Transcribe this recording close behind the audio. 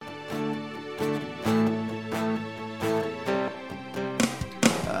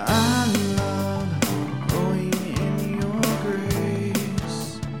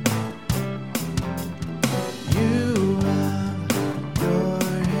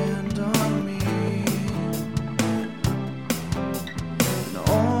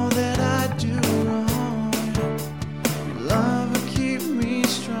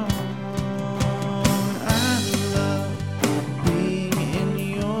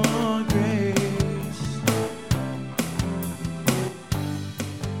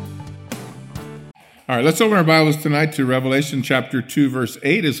All right, let's open our Bibles tonight to Revelation chapter 2, verse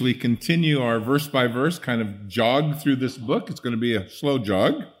 8, as we continue our verse-by-verse kind of jog through this book. It's going to be a slow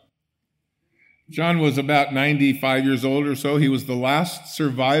jog. John was about 95 years old or so. He was the last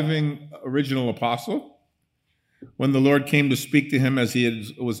surviving original apostle when the Lord came to speak to him as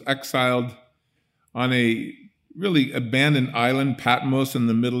was exiled on a really abandoned island, Patmos, in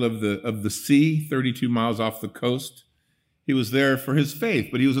the middle of the sea, 32 miles off the coast. He was there for his faith,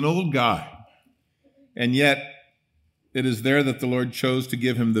 but he was an old guy. And yet, it is there that the Lord chose to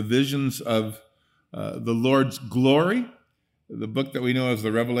give him the visions of the Lord's glory, the book that we know as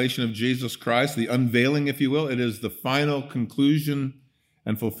the Revelation of Jesus Christ, the unveiling, if you will. It is the final conclusion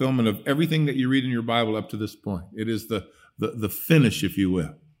and fulfillment of everything that you read in your Bible up to this point. It is the finish, if you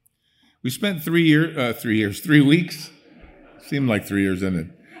will. We spent 3 weeks, seemed like 3 years in it,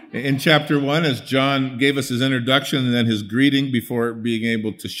 in chapter 1, as John gave us his introduction and then his greeting before being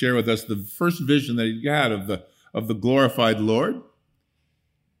able to share with us the first vision that he had of the glorified Lord.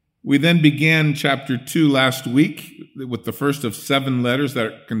 We then began chapter 2 last week with the first of 7 letters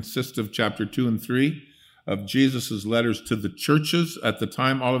that consist of chapter 2 and 3 of Jesus' letters to the churches at the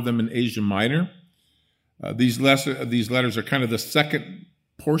time, all of them in Asia Minor. These letters are kind of the second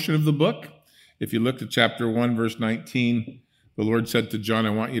portion of the book. If you look at chapter 1, verse 19, the Lord said to John, I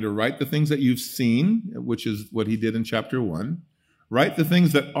want you to write the things that you've seen, which is what he did in chapter 1. Write the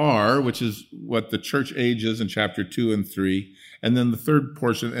things that are, which is what the church age is in chapter 2 and 3. And then the third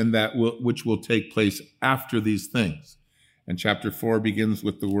portion, which will take place after these things. And chapter 4 begins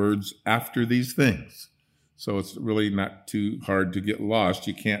with the words, after these things. So it's really not too hard to get lost.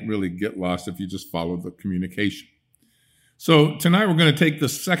 You can't really get lost if you just follow the communication. So tonight we're going to take the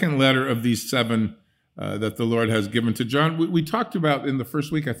second letter of these 7 that the Lord has given to John. We talked about in the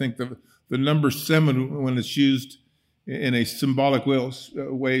first week, I think, the number 7, when it's used in a symbolic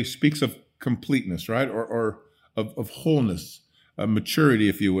way, speaks of completeness, right? Or of wholeness, maturity,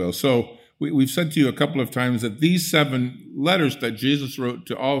 if you will. So we've said to you a couple of times that these 7 letters that Jesus wrote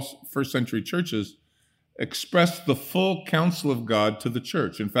to all first century churches express the full counsel of God to the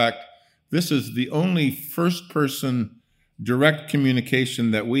church. In fact, this is the only first-person direct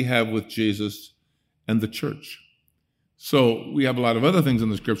communication that we have with Jesus and the church. So we have a lot of other things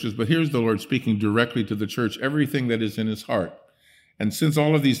in the scriptures, but here's the Lord speaking directly to the church, everything that is in his heart. And since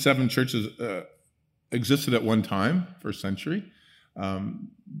all of these 7 churches existed at one time, first century,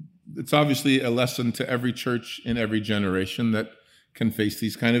 it's obviously a lesson to every church in every generation that can face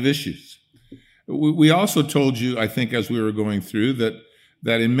these kind of issues. We also told you, I think, as we were going through,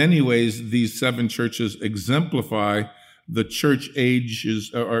 that in many ways these 7 churches exemplify the church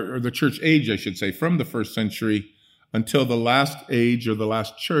ages, or the church age, I should say, from the first century until the last age or the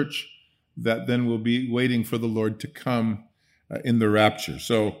last church that then will be waiting for the Lord to come in the rapture.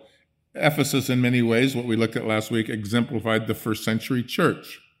 So Ephesus, in many ways, what we looked at last week, exemplified the first century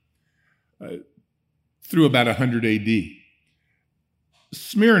church through about 100 AD.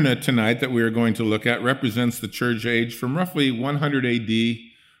 Smyrna tonight that we are going to look at represents the church age from roughly 100 AD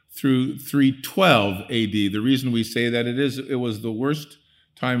through 312 AD. The reason we say that it was the worst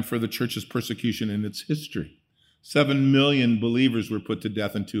time for the church's persecution in its history. 7 million believers were put to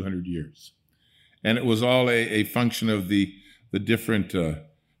death in 200 years. And it was all a function of the different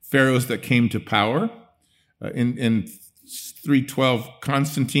pharaohs that came to power. In 312,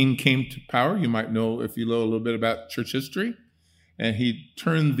 Constantine came to power. You might know, if you know a little bit about church history. And he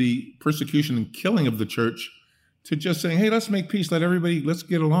turned the persecution and killing of the church to just saying, hey, let's make peace, let's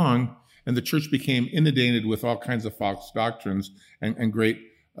get along. And the church became inundated with all kinds of false doctrines and great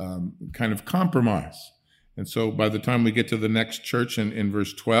kind of compromise. And so by the time we get to the next church in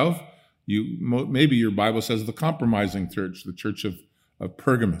verse 12, maybe your Bible says the compromising church, the church of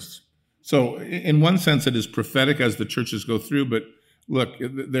Pergamos. So in one sense, it is prophetic as the churches go through, but look,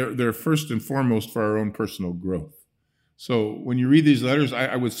 they're first and foremost for our own personal growth. So when you read these letters,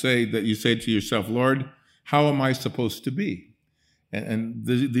 I would say that you say to yourself, Lord, how am I supposed to be? And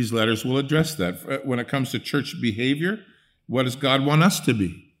these letters will address that. When it comes to church behavior, what does God want us to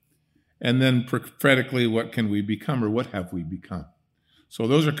be? And then prophetically, what can we become, or what have we become? So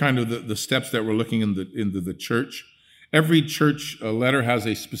those are kind of the steps that we're looking into the church. Every church letter has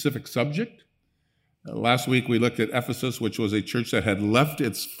a specific subject. Last week we looked at Ephesus, which was a church that had left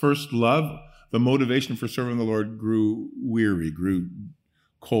its first love. The motivation for serving the Lord grew weary, grew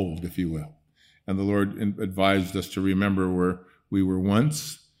cold, if you will. And the Lord advised us to remember where we were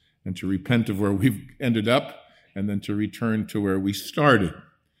once and to repent of where we've ended up and then to return to where we started.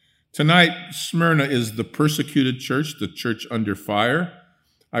 Tonight, Smyrna is the persecuted church, the church under fire.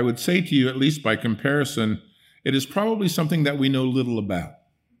 I would say to you, at least by comparison, it is probably something that we know little about.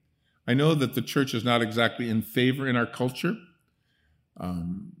 I know that the church is not exactly in favor in our culture,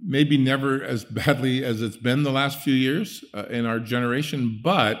 maybe never as badly as it's been the last few years in our generation,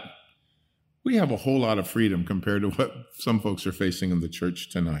 but we have a whole lot of freedom compared to what some folks are facing in the church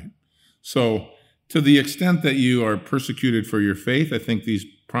tonight. So to the extent that you are persecuted for your faith, I think these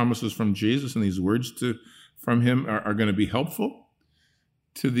promises from Jesus and these words from him are going to be helpful.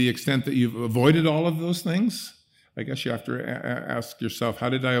 To the extent that you've avoided all of those things, I guess you have to ask yourself, how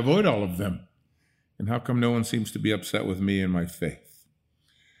did I avoid all of them? And how come no one seems to be upset with me and my faith?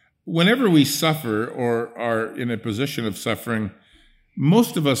 Whenever we suffer or are in a position of suffering,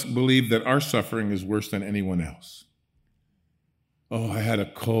 most of us believe that our suffering is worse than anyone else. Oh, I had a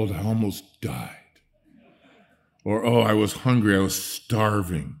cold, I almost died. Or, oh, I was hungry, I was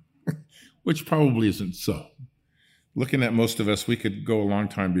starving, which probably isn't so. Looking at most of us, we could go a long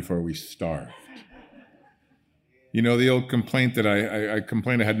time before we starved. You know, the old complaint that I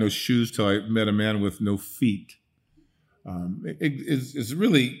complained I had no shoes till I met a man with no feet. Is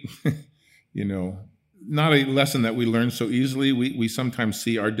really, not a lesson that we learn so easily. We sometimes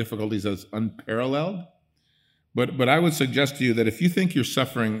see our difficulties as unparalleled. But I would suggest to you that if you think you're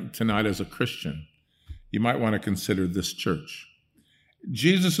suffering tonight as a Christian, you might want to consider this church.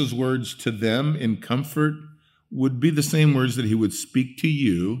 Jesus' words to them in comfort would be the same words that he would speak to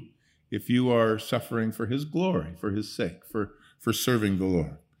you if you are suffering for his glory, for his sake, for serving the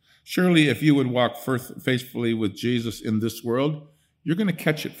Lord. Surely if you would walk faithfully with Jesus in this world, you're going to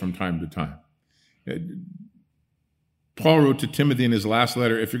catch it from time to time. Paul wrote to Timothy in his last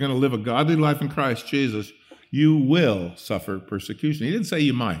letter, if you're going to live a godly life in Christ Jesus, you will suffer persecution. He didn't say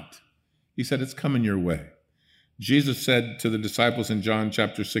you might. He said it's coming your way. Jesus said to the disciples in John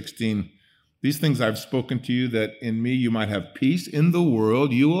chapter 16, these things I've spoken to you, that in me you might have peace. In the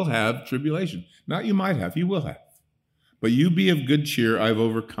world you will have tribulation. Not you might have, you will have. But you be of good cheer, I've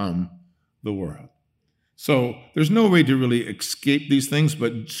overcome the world. So there's no way to really escape these things,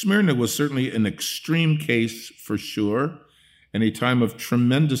 but Smyrna was certainly an extreme case for sure, and a time of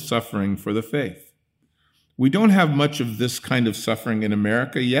tremendous suffering for the faith. We don't have much of this kind of suffering in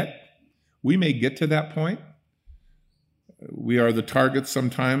America yet. We may get to that point. We are the target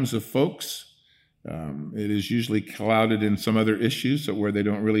sometimes of folks. It is usually clouded in some other issues where they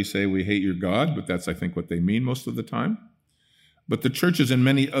don't really say we hate your God, but that's, I think, what they mean most of the time. But the churches in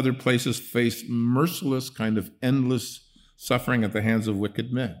many other places face merciless, kind of endless suffering at the hands of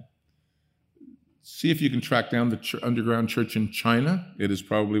wicked men. See if you can track down the underground church in China. It is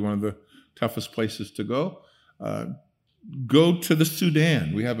probably one of the toughest places to go. Go to the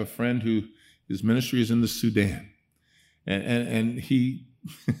Sudan. We have a friend who his ministry is in the Sudan. And he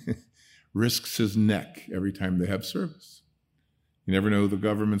risks his neck every time they have service. You never know who the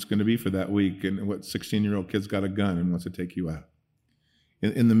government's going to be for that week, and what 16-year-old kid's got a gun and wants to take you out.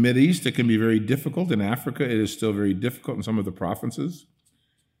 In the Mideast, it can be very difficult. In Africa, it is still very difficult in some of the provinces.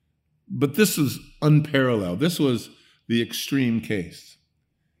 But this is unparalleled. This was the extreme case.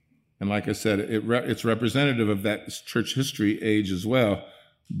 And like I said, it's representative of that church history age as well.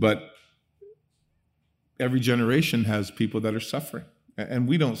 But every generation has people that are suffering. And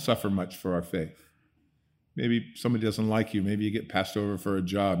we don't suffer much for our faith. Maybe somebody doesn't like you. Maybe you get passed over for a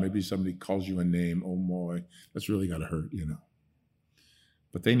job. Maybe somebody calls you a name. Oh, boy, that's really got to hurt,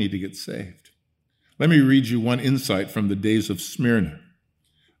 But they need to get saved. Let me read you one insight from the days of Smyrna.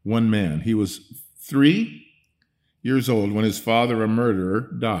 One man, he was 3 years old when his father, a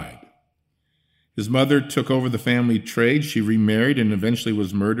murderer, died. His mother took over the family trade. She remarried and eventually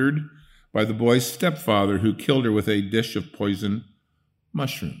was murdered by the boy's stepfather, who killed her with a dish of poison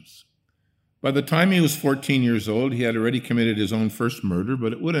mushrooms. By the time he was 14 years old, he had already committed his own first murder,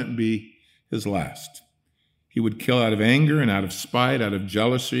 but it wouldn't be his last. He would kill out of anger and out of spite, out of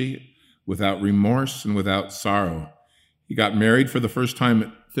jealousy, without remorse and without sorrow. He got married for the first time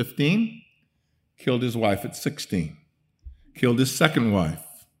at 15, killed his wife at 16, killed his second wife,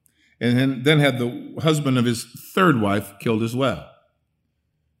 and then had the husband of his third wife killed as well.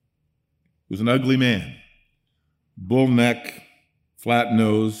 He was an ugly man, bull neck, flat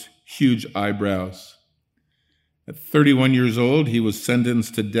nose, huge eyebrows. At 31 years old, he was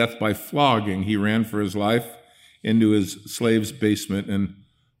sentenced to death by flogging. He ran for his life into his slave's basement and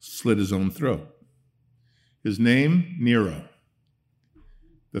slit his own throat. His name, Nero,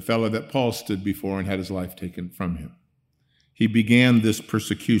 the fellow that Paul stood before and had his life taken from him. He began this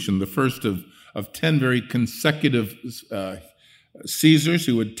persecution, the first of 10 very consecutive Caesars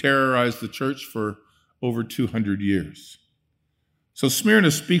who would terrorize the church for over 200 years. So Smyrna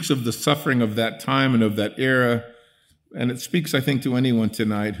speaks of the suffering of that time and of that era, and it speaks, I think, to anyone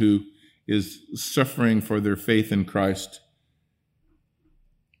tonight who is suffering for their faith in Christ.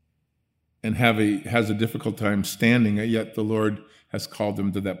 and has a difficult time standing, yet the Lord has called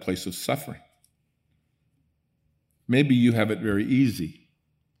them to that place of suffering. Maybe you have it very easy.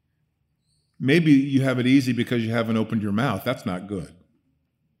 Maybe you have it easy because you haven't opened your mouth. That's not good.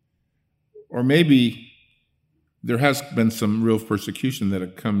 Or maybe there has been some real persecution that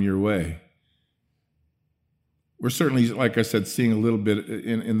have come your way. We're certainly, like I said, seeing a little bit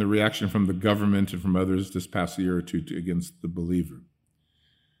in the reaction from the government and from others this past year or two against the believer.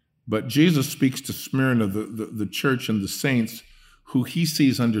 But Jesus speaks to Smyrna, the church and the saints, who he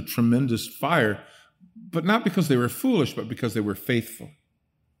sees under tremendous fire, but not because they were foolish, but because they were faithful.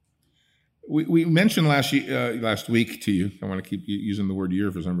 We mentioned last week to you, I want to keep using the word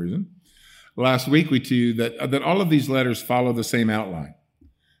year for some reason, last week to you that all of these letters follow the same outline.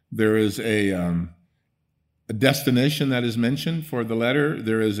 There is a destination that is mentioned for the letter.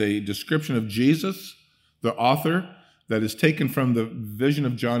 There is a description of Jesus, the author, that is taken from the vision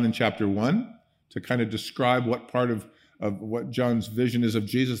of John in chapter 1 to kind of describe what part of what John's vision is of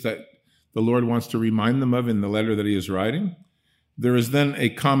Jesus that the Lord wants to remind them of in the letter that he is writing. There is then a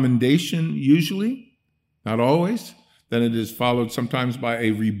commendation, usually, not always. Then it is followed sometimes by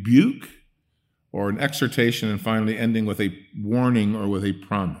a rebuke or an exhortation, and finally ending with a warning or with a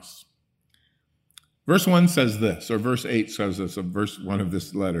promise. Verse 1 says this, or verse 8 says this, of verse 1 of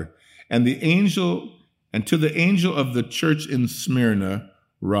this letter. And to the angel of the church in Smyrna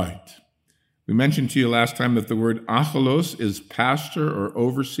write. We mentioned to you last time that the word angelos is pastor or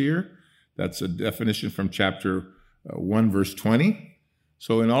overseer. That's a definition from chapter 1, verse 20.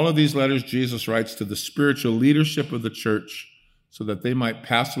 So in all of these letters, Jesus writes to the spiritual leadership of the church so that they might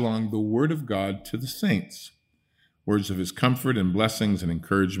pass along the word of God to the saints, words of his comfort and blessings and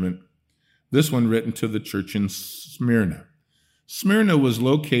encouragement. This one written to the church in Smyrna. Smyrna was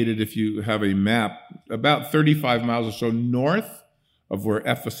located, if you have a map, about 35 miles or so north of where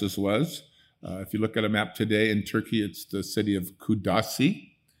Ephesus was. If you look at a map today in Turkey, it's the city of Kudasi.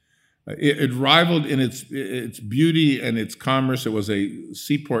 It rivaled in its beauty and its commerce. It was a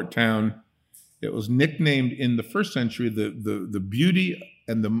seaport town. It was nicknamed in the first century the beauty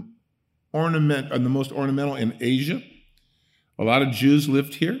and the ornament and the most ornamental in Asia. A lot of Jews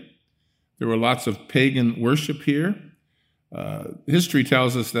lived here. There were lots of pagan worship here. History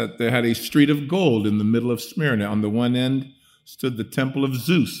tells us that they had a street of gold in the middle of Smyrna. On the one end stood the temple of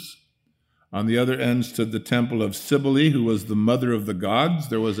Zeus. On the other end stood the temple of Cybele, who was the mother of the gods.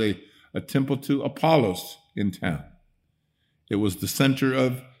 There was a temple to Apollos in town. It was the center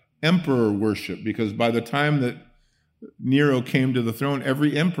of emperor worship, because by the time that Nero came to the throne,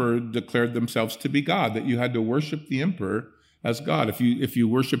 every emperor declared themselves to be God, that you had to worship the emperor as God. If you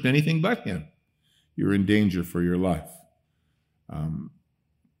worshiped anything but him, you were in danger for your life.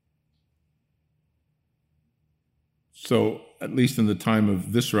 So, at least in the time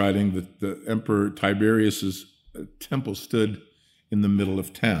of this writing, the Emperor Tiberius's temple stood in the middle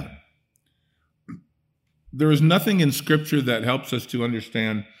of town. There is nothing in Scripture that helps us to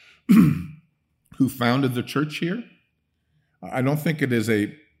understand who founded the church here. I don't think it is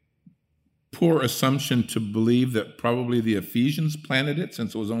a poor assumption to believe that probably the Ephesians planted it,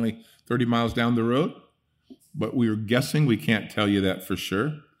 since it was only 30 miles down the road. But we are guessing. We can't tell you that for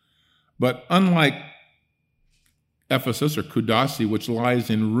sure. But unlike Ephesus or Kudasi, which lies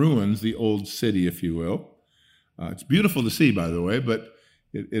in ruins, the old city, if you will. It's beautiful to see, by the way, but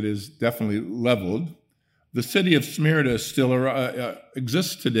it is definitely leveled. The city of Smyrna still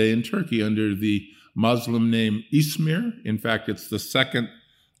exists today in Turkey under the Muslim name Izmir. In fact, it's the second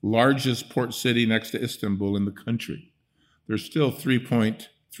largest port city next to Istanbul in the country. There's still 3.3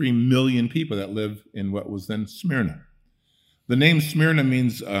 million people that live in what was then Smyrna. The name Smyrna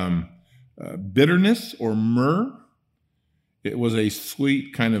means bitterness or myrrh. It was a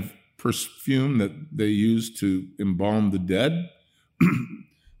sweet kind of perfume that they used to embalm the dead.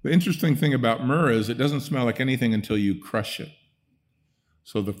 The interesting thing about myrrh is it doesn't smell like anything until you crush it.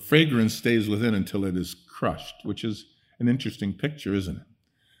 So the fragrance stays within until it is crushed, which is an interesting picture, isn't it?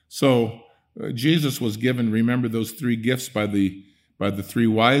 So Jesus was given, remember, those three gifts by the three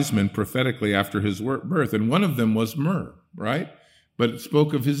wise men prophetically after his birth, and one of them was myrrh, right? But it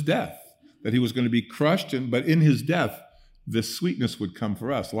spoke of his death, that he was going to be crushed, but in his death, this sweetness would come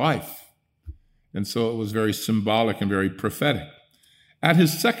for us, life. And so it was very symbolic and very prophetic. At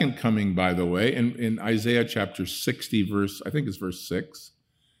his second coming, by the way, in Isaiah chapter 60, verse 6,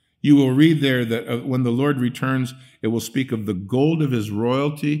 you will read there that when the Lord returns, it will speak of the gold of his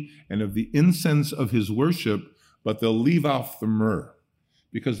royalty and of the incense of his worship, but they'll leave off the myrrh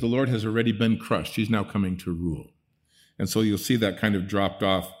because the Lord has already been crushed. He's now coming to rule. And so you'll see that kind of dropped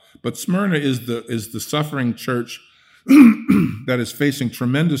off. But Smyrna is the suffering church that is facing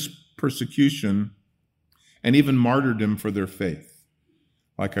tremendous persecution, and even martyrdom for their faith.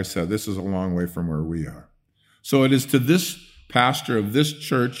 Like I said, this is a long way from where we are. So it is to this pastor of this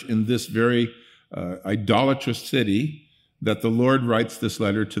church in this very idolatrous city that the Lord writes this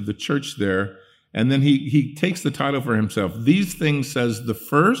letter to the church there. And then he takes the title for himself. These things says the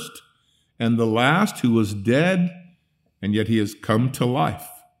first and the last, who was dead, and yet he has come to life.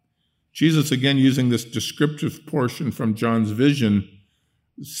 Jesus, again, using this descriptive portion from John's vision,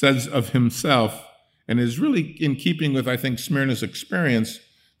 says of himself, and is really in keeping with, I think, Smyrna's experience,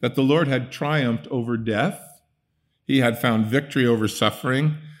 that the Lord had triumphed over death. He had found victory over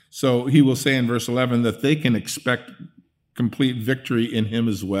suffering. So he will say in verse 11 that they can expect complete victory in him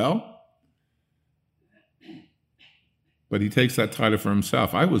as well. But he takes that title for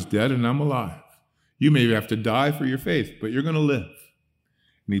himself. I was dead and I'm alive. You may have to die for your faith, but you're going to live.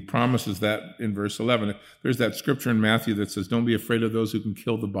 And he promises that in verse 11. There's that scripture in Matthew that says, don't be afraid of those who can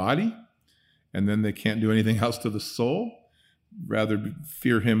kill the body, and then they can't do anything else to the soul. Rather,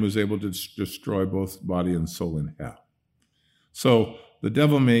 fear him who's able to destroy both body and soul in hell. So the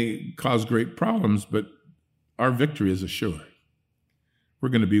devil may cause great problems, but our victory is assured. We're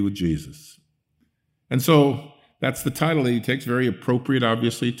going to be with Jesus. And so that's the title that he takes, very appropriate,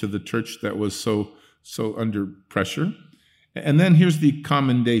 obviously, to the church that was so under pressure. And then here's the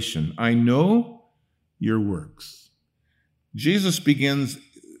commendation. I know your works. Jesus begins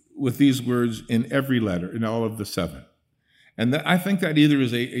with these words in every letter, in all of the 7. And I think that either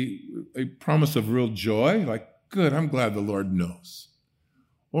is a promise of real joy, like, good, I'm glad the Lord knows.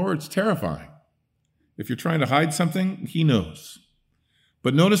 Or it's terrifying. If you're trying to hide something, he knows.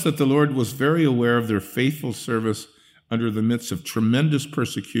 But notice that the Lord was very aware of their faithful service under the midst of tremendous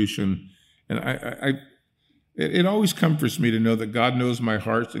persecution. And it always comforts me to know that God knows my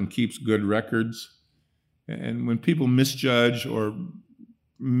heart and keeps good records. And when people misjudge or,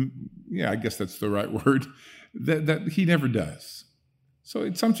 I guess that's the right word, that he never does. So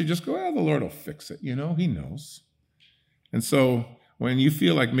it's something you just go, the Lord will fix it. He knows. And so when you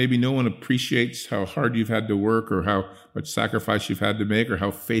feel like maybe no one appreciates how hard you've had to work or how much sacrifice you've had to make or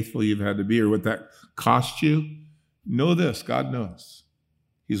how faithful you've had to be or what that cost you, know this, God knows.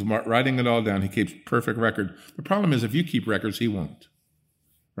 He's writing it all down. He keeps perfect record. The problem is if you keep records, he won't,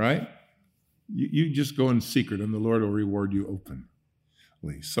 right? You just go in secret and the Lord will reward you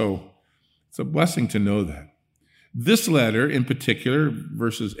openly. So it's a blessing to know that. This letter in particular,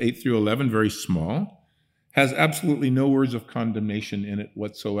 verses 8 through 11, very small, has absolutely no words of condemnation in it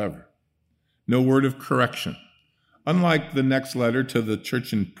whatsoever. No word of correction. Unlike the next letter to the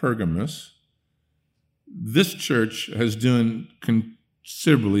church in Pergamos, this church has done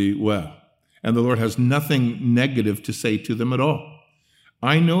considerably well, and the Lord has nothing negative to say to them at all.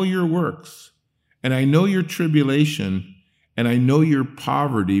 I know your works, and I know your tribulation, and I know your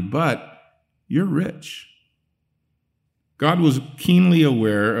poverty, but you're rich. God was keenly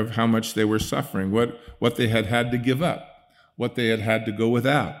aware of how much they were suffering, what they had to give up, what they had to go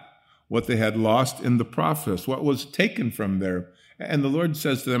without, what they had lost in the process, what was taken from there. And the Lord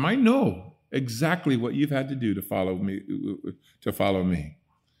says to them, I know exactly what you've had to do to follow me.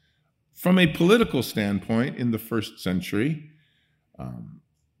 From a political standpoint, in the first century,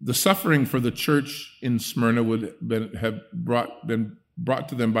 the suffering for the church in Smyrna would have been brought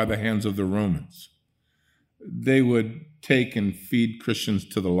to them by the hands of the Romans. They would take and feed Christians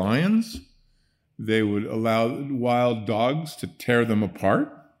to the lions. They would allow wild dogs to tear them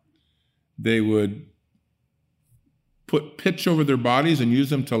apart. They would put pitch over their bodies and use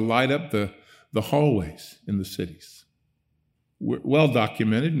them to light up the hallways in the cities. Well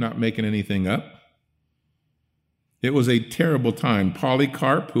documented, not making anything up. It was a terrible time.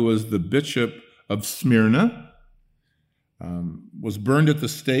 Polycarp, who was the bishop of Smyrna, was burned at the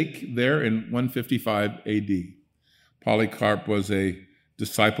stake there in 155 AD. Polycarp was a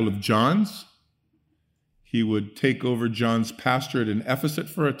disciple of John's. He would take over John's pastorate in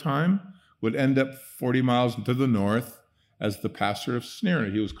Ephesus for a time, would end up 40 miles to the north as the pastor of Smyrna.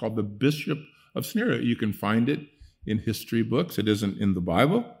 He was called the bishop of Smyrna. You can find it in history books. It isn't in the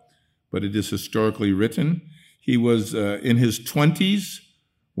Bible, but it is historically written. He was in his 20s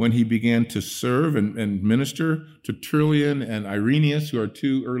when he began to serve and minister. Tertullian and Irenaeus, who are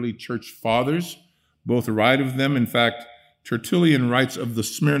two early church fathers, both write of them. In fact, Tertullian writes of the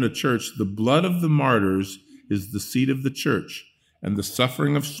Smyrna church, the blood of the martyrs is the seed of the church, and the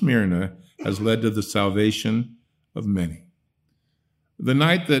suffering of Smyrna has led to the salvation of many. The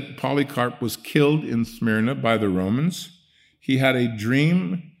night that Polycarp was killed in Smyrna by the Romans, he had a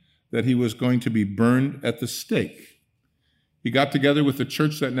dream that he was going to be burned at the stake. He got together with the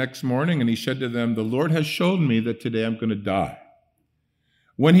church that next morning and he said to them, the Lord has shown me that today I'm going to die.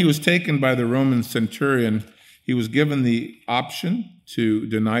 When he was taken by the Roman centurion, he was given the option to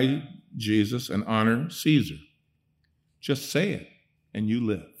deny Jesus and honor Caesar. Just say it, and you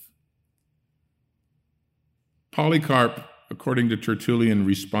live. Polycarp, according to Tertullian,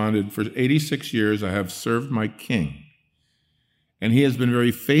 responded, "For 86 years I have served my king, and he has been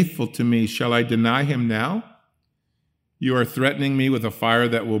very faithful to me. Shall I deny him now? You are threatening me with a fire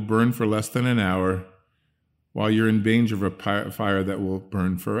that will burn for less than an hour, while you're in danger of a fire that will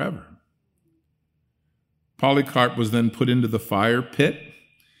burn forever." Polycarp was then put into the fire pit.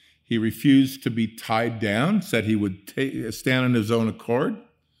 He refused to be tied down, said he would stand on his own accord.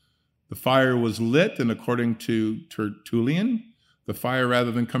 The fire was lit, and according to Tertullian, the fire,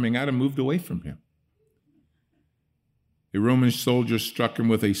 rather than coming at him, moved away from him. A Roman soldier struck him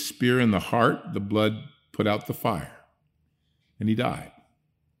with a spear in the heart. The blood put out the fire, and he died,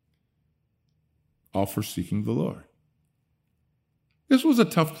 all for seeking the Lord. This was a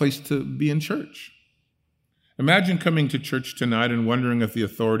tough place to be in church. Imagine coming to church tonight and wondering if the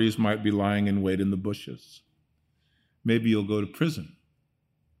authorities might be lying in wait in the bushes. Maybe you'll go to prison,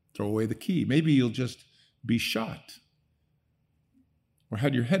 throw away the key. Maybe you'll just be shot or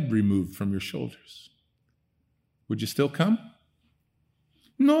had your head removed from your shoulders. Would you still come?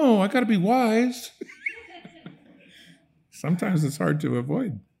 No, I got to be wise. Sometimes it's hard to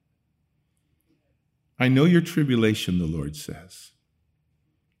avoid. I know your tribulation, the Lord says.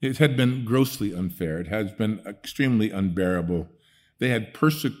 It had been grossly unfair. It has been extremely unbearable. They had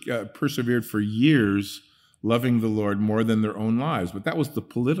persevered for years, loving the Lord more than their own lives, but that was the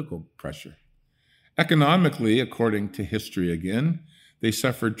political pressure. Economically, according to history again, they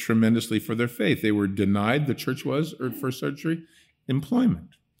suffered tremendously for their faith. They were denied, the church was, or first century,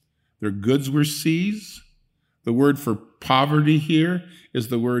 employment. Their goods were seized. The word for poverty here is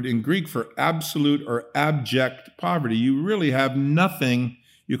the word in Greek for absolute or abject poverty. You really have nothing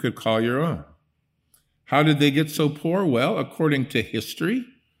you could call your own. How did they get so poor? Well, according to history,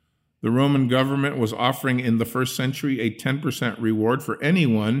 the Roman government was offering in the first century a 10% reward for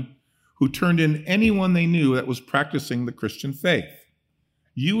anyone who turned in anyone they knew that was practicing the Christian faith.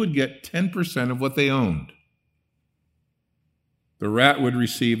 You would get 10% of what they owned. The rat would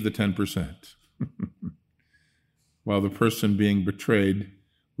receive the 10%, while the person being betrayed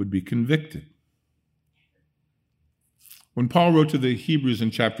would be convicted. When Paul wrote to the Hebrews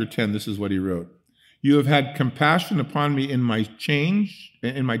in chapter 10, this is what he wrote. You have had compassion upon me in my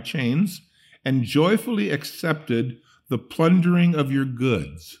chains, and joyfully accepted the plundering of your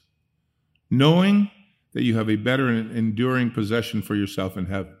goods, knowing that you have a better and enduring possession for yourself in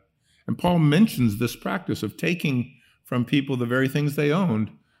heaven. And Paul mentions this practice of taking from people the very things they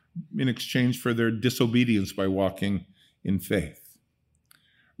owned in exchange for their disobedience by walking in faith.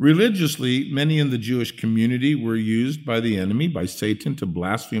 Religiously, many in the Jewish community were used by the enemy, by Satan, to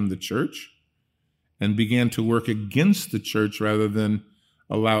blaspheme the church and began to work against the church rather than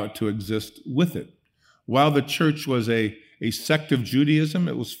allow it to exist with it. While the church was a sect of Judaism,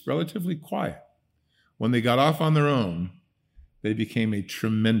 it was relatively quiet. When they got off on their own, they became a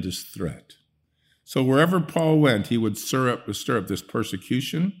tremendous threat. So wherever Paul went, he would stir up this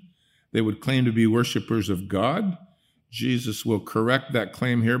persecution. They would claim to be worshipers of God. Jesus will correct that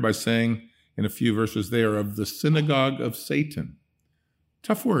claim here by saying in a few verses, they are of the synagogue of Satan.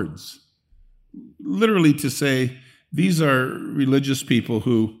 Tough words. Literally to say, these are religious people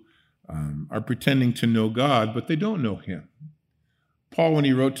who are pretending to know God, but they don't know him. Paul, when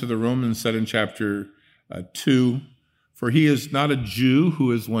he wrote to the Romans, said in chapter 2, for he is not a Jew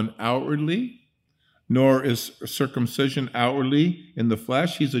who is one outwardly, nor is circumcision outwardly in the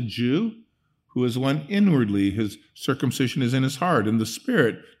flesh. He's a Jew who is one inwardly. His circumcision is in his heart, in the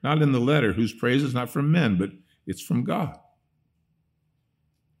spirit, not in the letter, whose praise is not from men, but it's from God.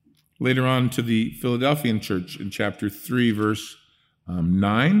 Later on to the Philadelphian church in chapter 3, verse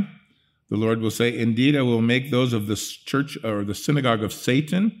 9, the Lord will say, indeed, I will make those of this church or the synagogue of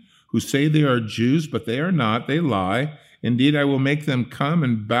Satan who say they are Jews, but they are not, they lie. Indeed, I will make them come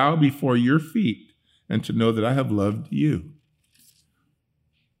and bow before your feet and to know that I have loved you.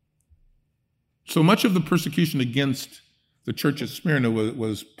 So much of the persecution against the church at Smyrna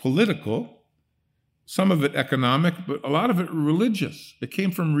was political, some of it economic, but a lot of it religious. It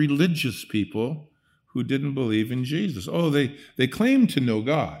came from religious people who didn't believe in Jesus. Oh, they claim to know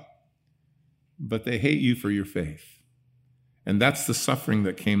God, but they hate you for your faith. And that's the suffering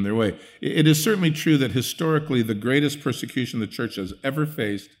that came their way. It is certainly true that historically the greatest persecution the church has ever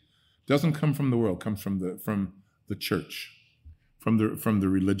faced doesn't come from the world, comes from the church, from the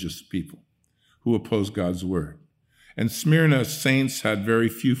religious people who oppose God's word. And Smyrna saints had very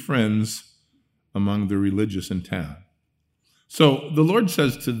few friends among the religious in town. So the Lord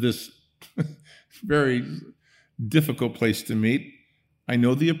says to this very difficult place to meet, I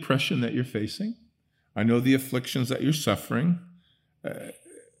know the oppression that you're facing. I know the afflictions that you're suffering. The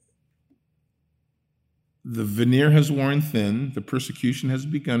veneer has worn thin. The persecution has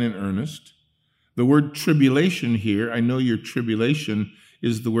begun in earnest. The word tribulation here, I know your tribulation,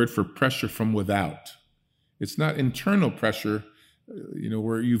 is the word for pressure from without. It's not internal pressure,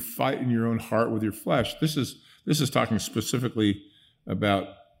 where you fight in your own heart with your flesh. This is talking specifically about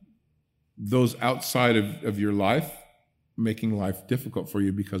those outside of your life making life difficult for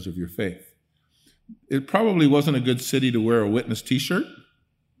you because of your faith. It probably wasn't a good city to wear a witness t-shirt.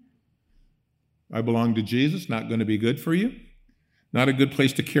 I belong to Jesus, not going to be good for you. Not a good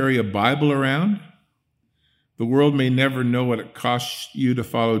place to carry a Bible around. The world may never know what it costs you to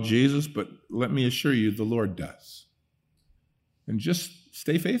follow Jesus, but let me assure you, the Lord does. And just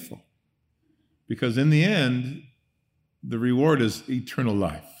stay faithful. Because in the end, the reward is eternal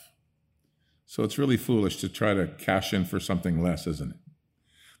life. So it's really foolish to try to cash in for something less, isn't it?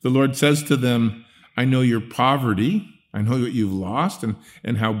 The Lord says to them, I know your poverty. I know what you've lost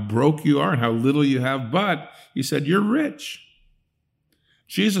and how broke you are and how little you have, but he said, you're rich.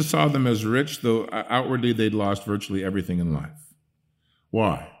 Jesus saw them as rich, though outwardly they'd lost virtually everything in life.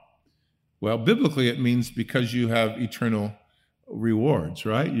 Why? Well, biblically it means because you have eternal rewards,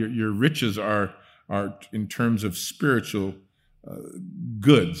 right? Your riches are in terms of spiritual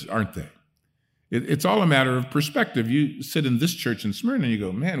goods, aren't they? It's all a matter of perspective. You sit in this church in Smyrna and you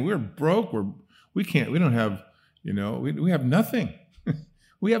go, man, we're broke. We don't have, we have nothing.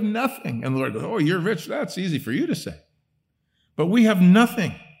 We have nothing. And the Lord goes, oh, you're rich. That's easy for you to say. But we have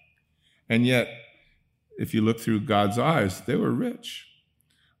nothing. And yet, if you look through God's eyes, they were rich.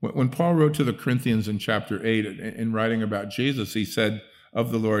 When Paul wrote to the Corinthians in chapter 8, in writing about Jesus, he said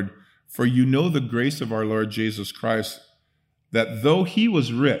of the Lord, for you know the grace of our Lord Jesus Christ, that though he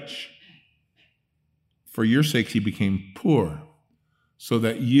was rich, for your sakes he became poor, so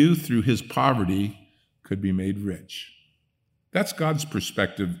that you, through his poverty, could be made rich. That's God's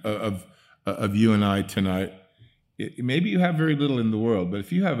perspective of you and I tonight. Maybe you have very little in the world, but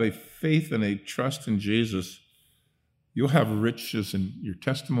if you have a faith and a trust in Jesus, you'll have riches in your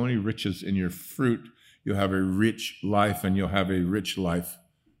testimony, riches in your fruit. You'll have a rich life, and you'll have a rich life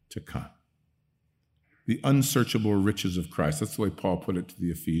to come. The unsearchable riches of Christ. That's the way Paul put it to the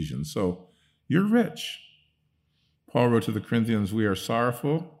Ephesians. So you're rich. Paul wrote to the Corinthians, we are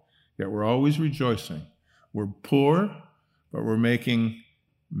sorrowful, yet we're always rejoicing. We're poor, but we're making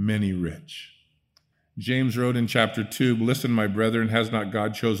many rich. James wrote in chapter 2, listen, my brethren, has not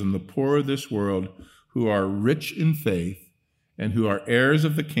God chosen the poor of this world who are rich in faith and who are heirs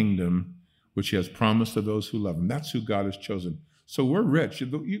of the kingdom which he has promised to those who love him? That's who God has chosen. So we're rich. You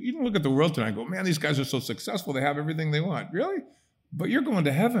don't look at the world tonight and go, man, these guys are so successful. They have everything they want. Really? But you're going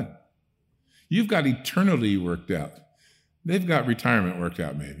to heaven. You've got eternity worked out. They've got retirement worked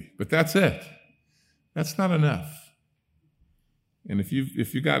out maybe, but that's it. That's not enough. And if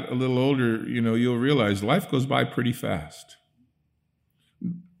you got a little older, you'll realize life goes by pretty fast.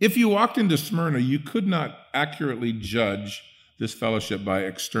 If you walked into Smyrna, you could not accurately judge this fellowship by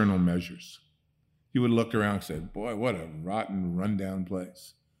external measures. You would look around and say, boy, what a rotten, rundown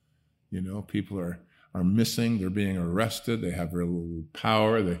place. People are missing. They're being arrested. They have very little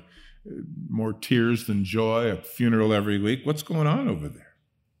power. More tears than joy, a funeral every week. What's going on over there?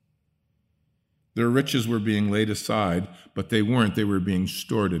 Their riches were being laid aside, but they weren't. They were being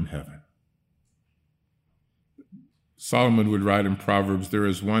stored in heaven. Solomon would write in Proverbs, there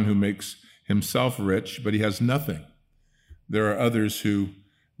is one who makes himself rich, but he has nothing. There are others who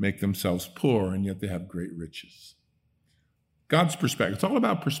make themselves poor, and yet they have great riches. God's perspective. It's all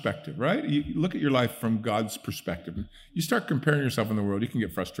about perspective, right? You look at your life from God's perspective. You start comparing yourself in the world, you can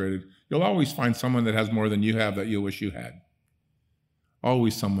get frustrated. You'll always find someone that has more than you have that you wish you had.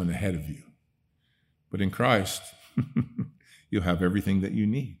 Always someone ahead of you. But in Christ, you'll have everything that you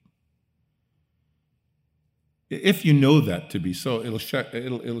need. If you know that to be so,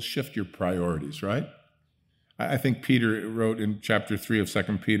 it'll shift your priorities, right? I think Peter wrote in chapter 3 of 2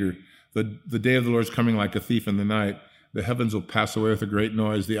 Peter, the day of the Lord is coming like a thief in the night. The heavens will pass away with a great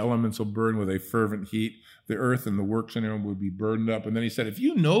noise. The elements will burn with a fervent heat. The earth and the works in it will be burned up. And then he said, if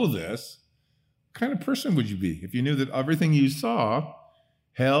you know this, what kind of person would you be? If you knew that everything you saw,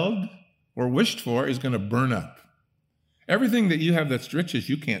 held, or wished for is going to burn up. Everything that you have that's riches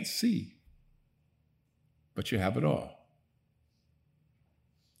you can't see, but you have it all.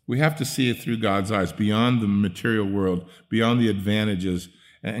 We have to see it through God's eyes, beyond the material world, beyond the advantages,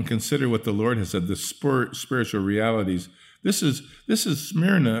 and consider what the Lord has said, the spiritual realities. This is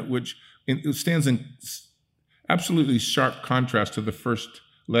Smyrna, which stands absolutely sharp contrast to the first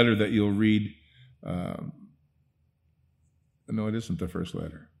letter that you'll read. No, it isn't the first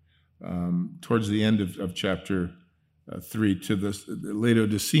letter. Towards the end of chapter 3, to the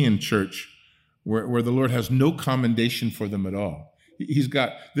Laodicean church, where the Lord has no commendation for them at all.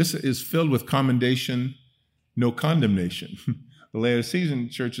 This is filled with commendation, no condemnation. The Laodicean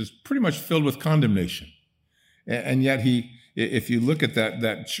church is pretty much filled with condemnation. And yet if you look at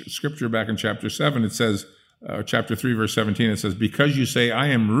that scripture back in chapter 7, it says, chapter 3, verse 17, it says, because you say, I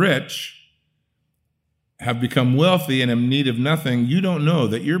am rich, have become wealthy, and am in need of nothing, you don't know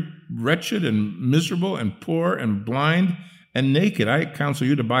that you're wretched and miserable and poor and blind and naked. I counsel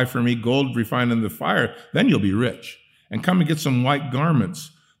you to buy for me gold refined in the fire, then you'll be rich. And come and get some white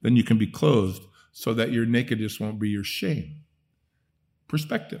garments, then you can be clothed, so that your nakedness won't be your shame.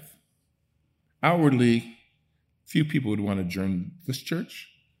 Perspective. Outwardly, few people would want to join this church.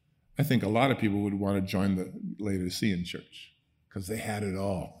 I think a lot of people would want to join the Laodicean church because they had it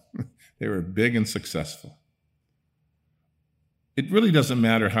all. They were big and successful. It really doesn't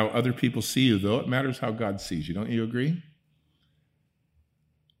matter how other people see you, though. It matters how God sees you. Don't you agree?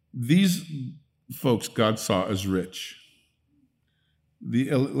 These folks God saw as rich.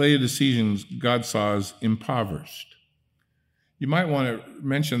 The Laodiceans God saw as impoverished. You might want to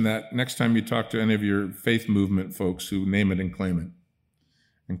mention that next time you talk to any of your faith movement folks who name it and claim it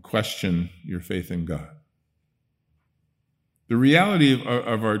and question your faith in God. The reality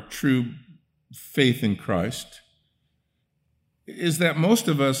of our true faith in Christ is that most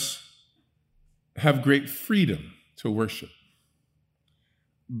of us have great freedom to worship.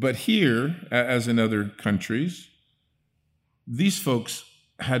 But here, as in other countries, these folks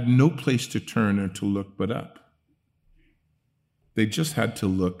had no place to turn or to look but up. They just had to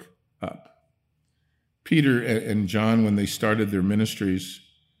look up. Peter and John, when they started their ministries,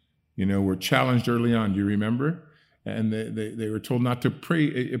 were challenged early on. Do you remember? And they were told not to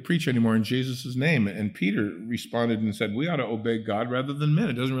preach anymore in Jesus' name. And Peter responded and said, we ought to obey God rather than men.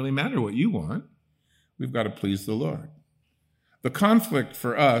 It doesn't really matter what you want. We've got to please the Lord. The conflict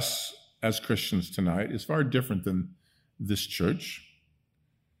for us as Christians tonight is far different than this church.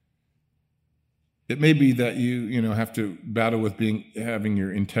 It may be that you have to battle with having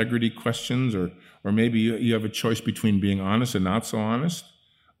your integrity questions, or maybe you have a choice between being honest and not so honest.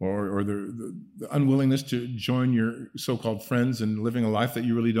 Or the unwillingness to join your so-called friends and living a life that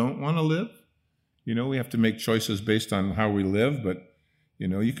you really don't want to live. We have to make choices based on how we live, but,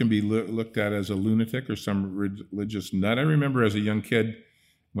 you can be looked at as a lunatic or some religious nut. I remember as a young kid,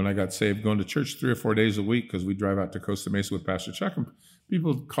 when I got saved, going to church 3 or 4 days a week because we drive out to Costa Mesa with Pastor Chuck, and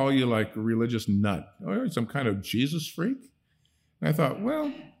people call you like a religious nut. Oh, you're some kind of Jesus freak? And I thought,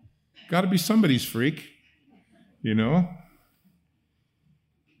 well, got to be somebody's freak,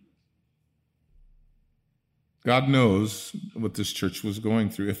 God knows what this church was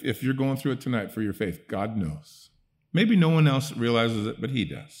going through. If you're going through it tonight for your faith, God knows. Maybe no one else realizes it, but he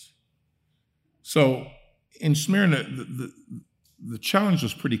does. So in Smyrna, the challenge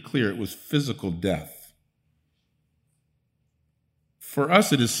was pretty clear. It was physical death. For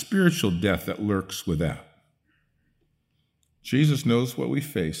us, it is spiritual death that lurks without. Jesus knows what we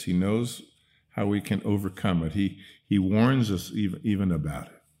face. He knows how we can overcome it. He warns us even about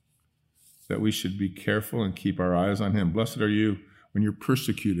it, that we should be careful and keep our eyes on him. Blessed are you when you're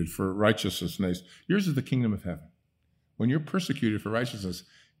persecuted for righteousness' sake. Yours is the kingdom of heaven. When you're persecuted for righteousness,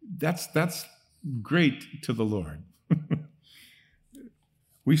 that's great to the Lord.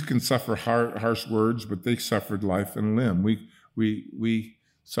 We can suffer harsh words, but they suffered life and limb. We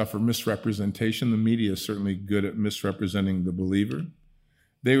suffer misrepresentation. The media is certainly good at misrepresenting the believer.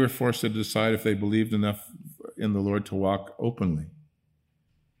 They were forced to decide if they believed enough in the Lord to walk openly.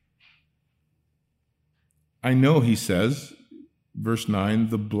 I know, he says, verse 9,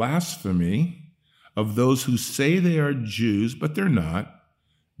 the blasphemy of those who say they are Jews, but they're not.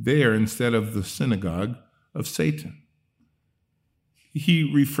 They are instead of the synagogue of Satan. He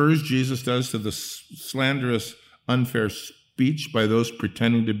refers, Jesus does, to the slanderous, unfair speech by those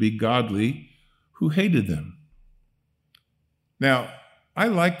pretending to be godly who hated them. Now, I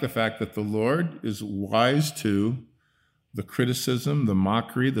like the fact that the Lord is wise to the criticism, the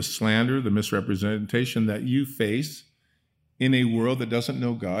mockery, the slander, the misrepresentation that you face in a world that doesn't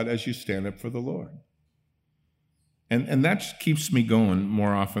know God as you stand up for the Lord. And that keeps me going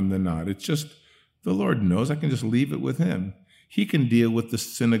more often than not. It's just, the Lord knows. I can just leave it with him. He can deal with the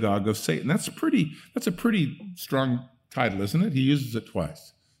synagogue of Satan. That's a pretty strong title, isn't it? He uses it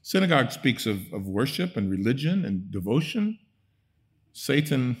twice. Synagogue speaks of worship and religion and devotion.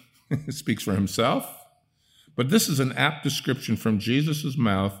 Satan speaks for himself. But this is an apt description from Jesus'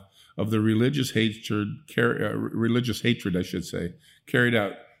 mouth of the religious hatred, I should say, carried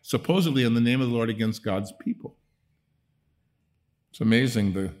out supposedly in the name of the Lord against God's people. It's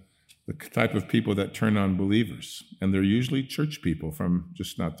amazing the type of people that turn on believers, and they're usually church people from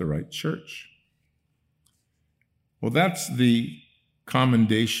just not the right church. Well, that's the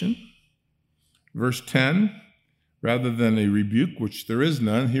commendation. Verse 10, rather than a rebuke, which there is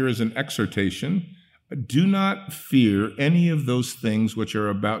none, here is an exhortation. Do not fear any of those things which you are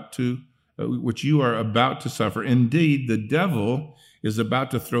about to suffer. Indeed, the devil is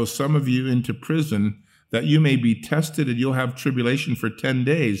about to throw some of you into prison, that you may be tested, and you'll have tribulation for 10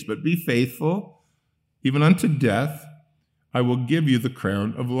 days. But be faithful, even unto death. I will give you the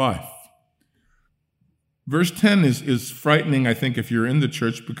crown of life. Verse 10 is frightening, I think, if you're in the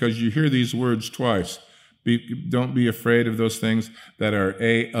church, because you hear these words twice. Don't be afraid of those things that are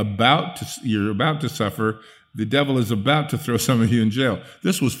you're about to suffer. The devil is about to throw some of you in jail.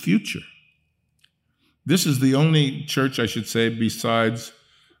 This was future. This is the only church, I should say, besides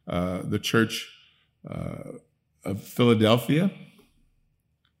the church of Philadelphia,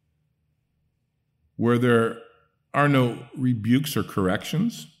 where there are no rebukes or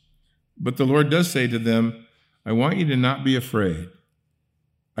corrections. But the Lord does say to them, I want you to not be afraid.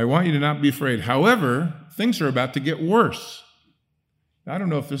 I want you to not be afraid. However, things are about to get worse. I don't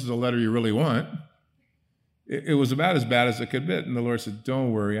know if this is a letter you really want. It was about as bad as it could be. And the Lord said,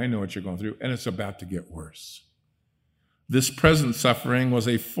 don't worry, I know what you're going through. And it's about to get worse. This present suffering was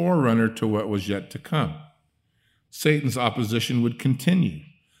a forerunner to what was yet to come. Satan's opposition would continue.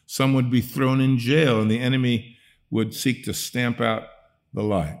 Some would be thrown in jail, and the enemy would seek to stamp out the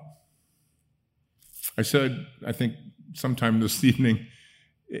light. I said, I think sometime this evening,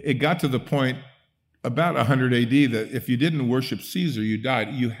 it got to the point about 100 AD that if you didn't worship Caesar, you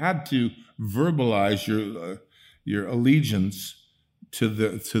died. You had to verbalize your allegiance to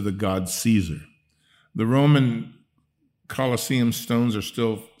the god Caesar. The Roman Colosseum stones are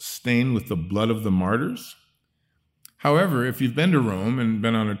still stained with the blood of the martyrs. However, if you've been to Rome and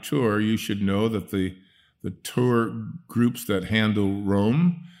been on a tour, you should know that the tour groups that handle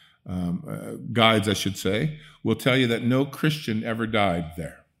Rome, guides, I should say, will tell you that no Christian ever died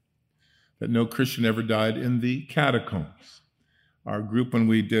there, that no Christian ever died in the catacombs. Our group, when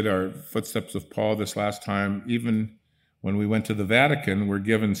we did our Footsteps of Paul this last time, even when we went to the Vatican, were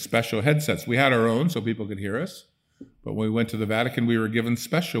given special headsets. We had our own so people could hear us, but when we went to the Vatican, we were given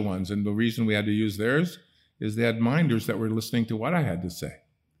special ones, and the reason we had to use theirs is they had minders that were listening to what I had to say.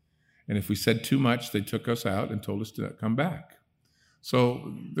 And if we said too much, they took us out and told us to come back.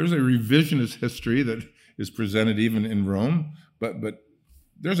 So there's a revisionist history that is presented even in Rome, but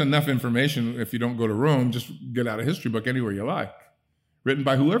there's enough information. If you don't go to Rome, just get out a history book anywhere you like, written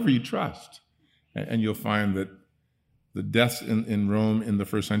by whoever you trust, and you'll find that the deaths in Rome in the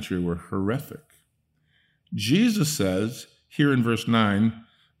first century were horrific. Jesus says here in verse 9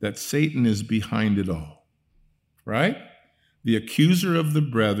 that Satan is behind it all, right? The accuser of the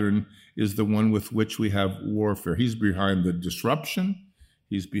brethren is the one with which we have warfare. He's behind the disruption.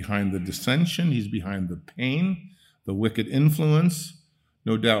 He's behind the dissension. He's behind the pain, the wicked influence.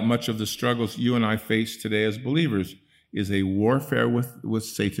 No doubt much of the struggles you and I face today as believers is a warfare with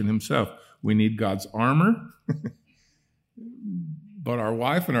Satan himself. We need God's armor. But our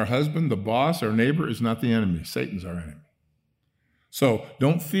wife and our husband, the boss, our neighbor is not the enemy. Satan's our enemy. So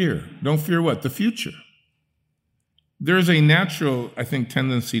don't fear. Don't fear what? The future. There is a natural, I think,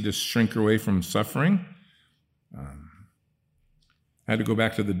 tendency to shrink away from suffering. I had to go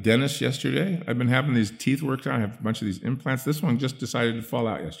back to the dentist yesterday. I've been having these teeth worked on. I have a bunch of these implants. This one just decided to fall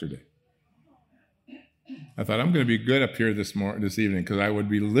out yesterday. I thought, I'm going to be good up here this evening because I would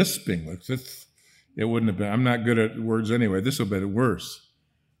be lisping. It wouldn't have been. I'm not good at words anyway. This will be worse.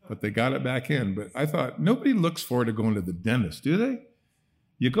 But they got it back in. But I thought, nobody looks forward to going to the dentist, do they?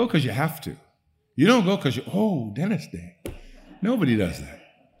 You go because you have to. You don't go because dentist day. Nobody does that.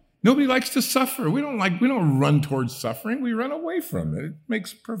 Nobody likes to suffer. We don't run towards suffering. We run away from it. It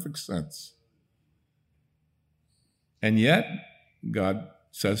makes perfect sense. And yet, God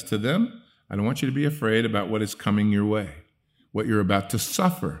says to them, I don't want you to be afraid about what is coming your way, what you're about to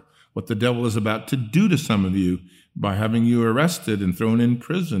suffer, what the devil is about to do to some of you by having you arrested and thrown in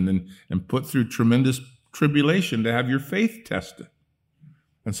prison and put through tremendous tribulation to have your faith tested.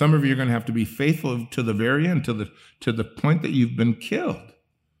 And some of you are going to have to be faithful to the very end, to the point that you've been killed.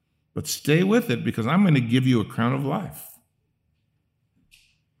 But stay with it, because I'm going to give you a crown of life.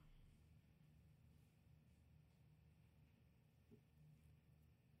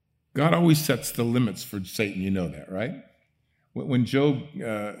 God always sets the limits for Satan. You know that, right? When Job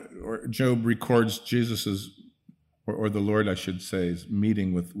records Jesus' or the Lord, I should say, is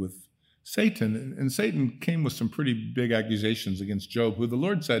meeting with Satan. And Satan came with some pretty big accusations against Job, who the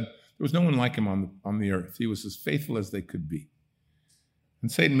Lord said there was no one like him on the earth. He was as faithful as they could be.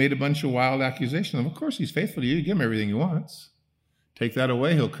 And Satan made a bunch of wild accusations. Of course, he's faithful to you. You give him everything he wants. Take that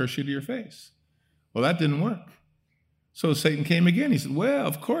away, he'll curse you to your face. Well, that didn't work. So Satan came again. He said, well,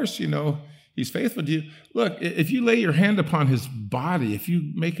 of course, he's faithful to you. Look, if you lay your hand upon his body, if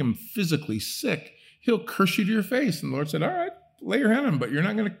you make him physically sick, he'll curse you to your face. And the Lord said, all right, lay your hand on him, but you're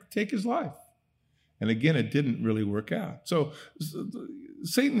not going to take his life. And again, it didn't really work out. So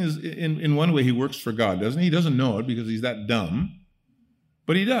Satan is, in one way, he works for God, doesn't he? He doesn't know it because he's that dumb.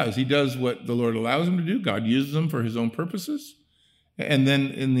 But he does. He does what the Lord allows him to do. God uses him for his own purposes. And then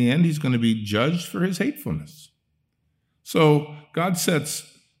in the end, he's going to be judged for his hatefulness. So God sets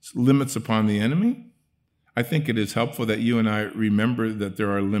limits upon the enemy. I think it is helpful that you and I remember that there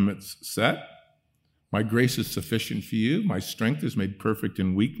are limits set. My grace is sufficient for you. My strength is made perfect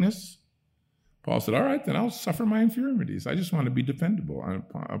in weakness. Paul said, all right, then I'll suffer my infirmities. I just want to be dependable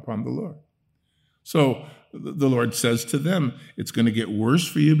upon the Lord. So the Lord says to them, it's going to get worse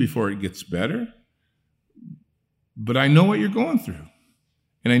for you before it gets better. But I know what you're going through.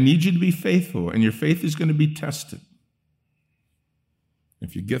 And I need you to be faithful. And your faith is going to be tested.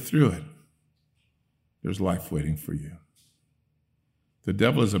 If you get through it, there's life waiting for you. The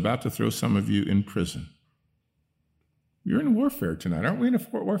devil is about to throw some of you in prison. You're in warfare tonight. Aren't we in a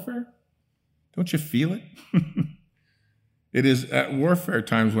warfare? Don't you feel it? It is at warfare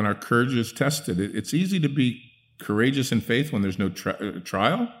times when our courage is tested. It's easy to be courageous in faith when there's no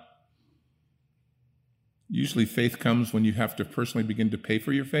trial. Usually faith comes when you have to personally begin to pay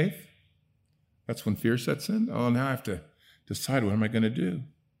for your faith. That's when fear sets in. Oh, now I have to decide, what am I going to do?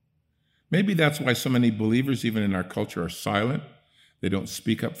 Maybe that's why so many believers, even in our culture, are silent. They don't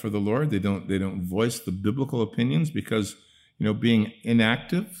speak up for the Lord. They don't voice the biblical opinions because, being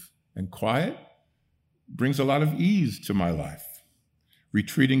inactive and quiet brings a lot of ease to my life.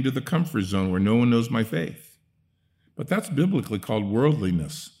 Retreating to the comfort zone where no one knows my faith. But that's biblically called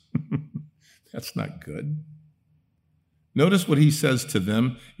worldliness. That's not good. Notice what he says to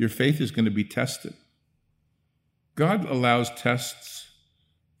them. Your faith is going to be tested. God allows tests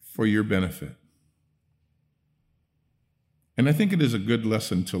for your benefit. And I think it is a good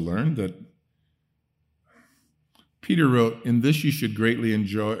lesson to learn that Peter wrote, in this you should greatly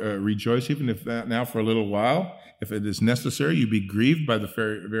rejoice, even if that now for a little while, if it is necessary, you be grieved by the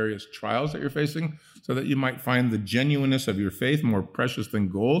various trials that you're facing, so that you might find the genuineness of your faith more precious than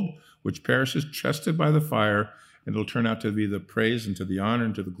gold, which perishes, tested by the fire, and it'll turn out to be the praise and to the honor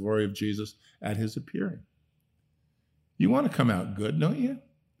and to the glory of Jesus at his appearing. You want to come out good, don't you?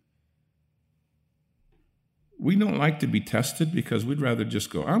 We don't like to be tested because we'd rather just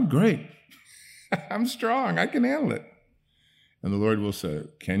go, I'm great. I'm strong. I can handle it. And the Lord will say,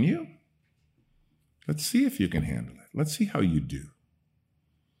 can you? Let's see if you can handle it. Let's see how you do.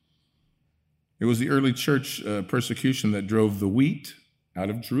 It was the early church persecution that drove the wheat out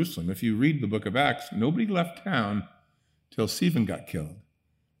of Jerusalem. If you read the book of Acts, nobody left town till Stephen got killed.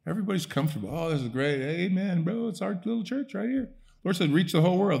 Everybody's comfortable. Oh, this is great. Amen, bro. It's our little church right here. The Lord said, reach the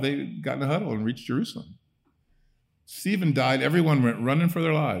whole world. They got in a huddle and reached Jerusalem. Stephen died. Everyone went running for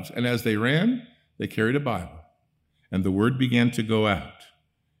their lives. And as they ran, they carried a Bible. And the word began to go out.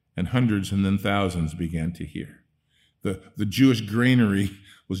 And hundreds and then thousands began to hear. The Jewish granary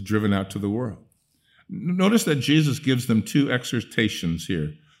was driven out to the world. Notice that Jesus gives them two exhortations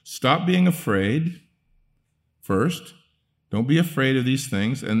here. Stop being afraid, first. Don't be afraid of these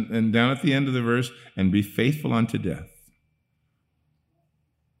things. And down at the end of the verse, and be faithful unto death.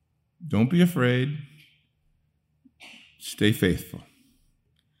 Don't be afraid. Stay faithful.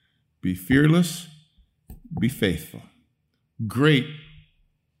 Be fearless. Be faithful. Great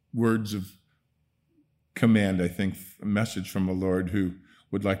words of command, I think, a message from a Lord who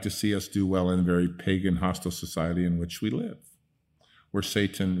would like to see us do well in a very pagan, hostile society in which we live, where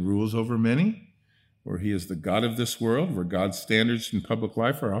Satan rules over many, where he is the God of this world, where God's standards in public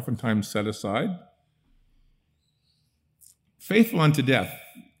life are oftentimes set aside. Faithful unto death.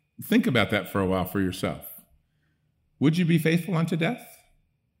 Think about that for a while for yourself. Would you be faithful unto death?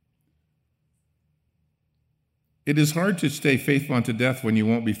 It is hard to stay faithful unto death when you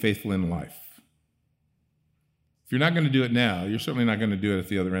won't be faithful in life. If you're not going to do it now, you're certainly not going to do it at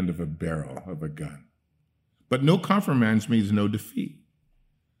the other end of a barrel of a gun. But no compromise means no defeat.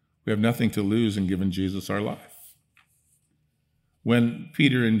 We have nothing to lose in giving Jesus our life. When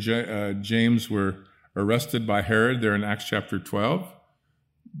Peter and James were arrested by Herod there in Acts chapter 12,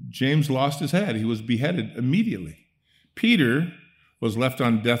 James lost his head. He was beheaded immediately. Peter was left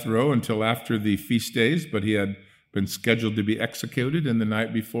on death row until after the feast days, but he had been scheduled to be executed, and the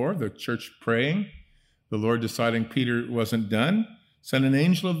night before, the church praying, the Lord deciding Peter wasn't done, sent an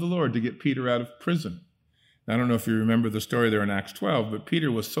angel of the Lord to get Peter out of prison. I don't know if you remember the story there in Acts 12, but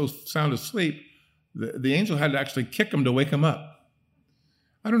Peter was so sound asleep, the angel had to actually kick him to wake him up.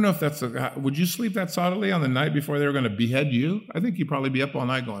 I don't know if would you sleep that solidly on the night before they were going to behead you? I think you'd probably be up all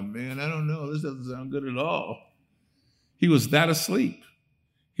night going, man, I don't know, this doesn't sound good at all. He was that asleep.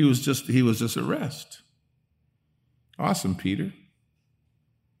 He was just at rest. Awesome, Peter.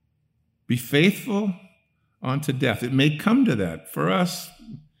 Be faithful unto death. It may come to that. For us,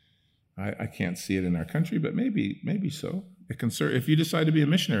 I can't see it in our country, but maybe so. If you decide to be a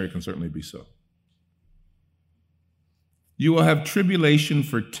missionary, it can certainly be so. You will have tribulation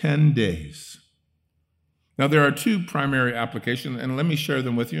for 10 days. Now, there are two primary applications, and let me share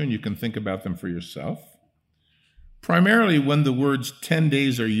them with you, and you can think about them for yourself. Primarily, when the words 10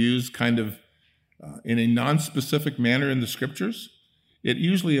 days are used kind of in a non-specific manner in the scriptures, it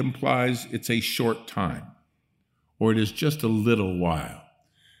usually implies it's a short time, or it is just a little while.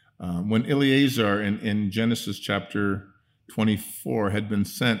 When Eliezer in Genesis chapter 24 had been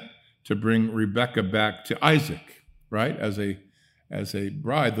sent to bring Rebekah back to Isaac, right, as a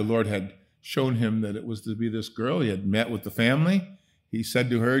bride, the Lord had shown him that it was to be this girl. He had met with the family. He said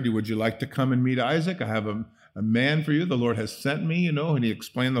to her, would you like to come and meet Isaac? I have a man for you. The Lord has sent me, and he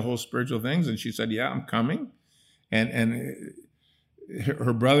explained the whole spiritual things. And she said, yeah, I'm coming. And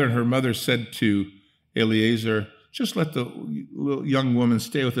her brother and her mother said to Eliezer, just let the little young woman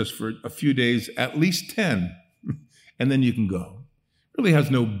stay with us for a few days, at least 10, and then you can go. Really has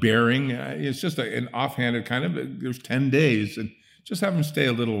no bearing. It's just an offhanded kind of, there's 10 days, and just have them stay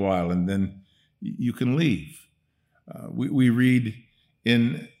a little while, and then you can leave. We read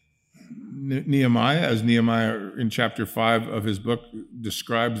in Nehemiah, as Nehemiah in chapter 5 of his book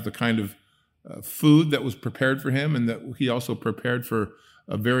describes the kind of food that was prepared for him, and that he also prepared for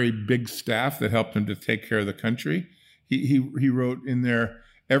a very big staff that helped him to take care of the country. He wrote in there,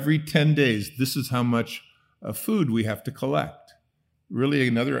 every 10 days, this is how much food we have to collect. Really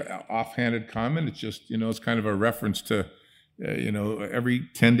another offhanded comment. It's just, it's kind of a reference to, every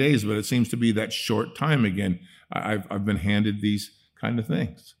 10 days, but it seems to be that short time again. I've been handed these kind of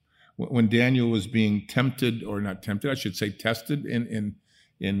things. When Daniel was being tempted, or not tempted, I should say tested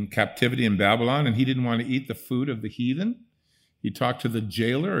in captivity in Babylon, and he didn't want to eat the food of the heathen, he talked to the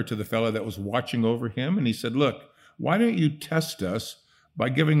jailer, or to the fellow that was watching over him, and he said, look, why don't you test us by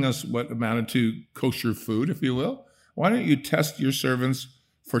giving us what amounted to kosher food, if you will? Why don't you test your servants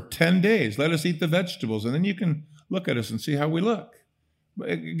for 10 days? Let us eat the vegetables, and then you can look at us and see how we look.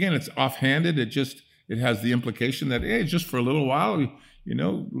 But again, it's offhanded. It has the implication that, hey, just for a little while,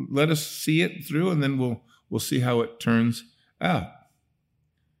 let us see it through, and then we'll see how it turns out.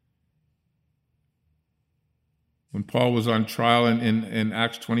 When Paul was on trial in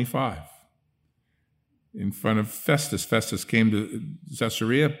Acts 25, in front of Festus came to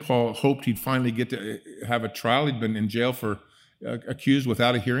Caesarea. Paul hoped he'd finally get to have a trial. He'd been in jail accused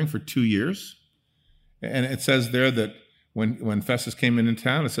without a hearing for 2 years. And it says there that when Festus came into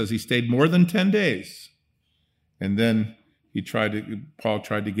town, it says he stayed more than 10 days. And then Paul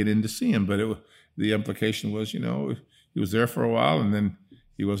tried to get in to see him, but the implication was, he was there for a while, and then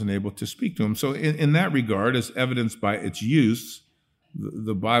he wasn't able to speak to him. So in that regard, as evidenced by its use,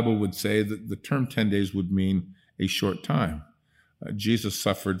 the Bible would say that the term 10 days would mean a short time. Jesus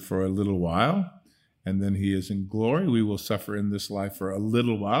suffered for a little while, and then he is in glory. We will suffer in this life for a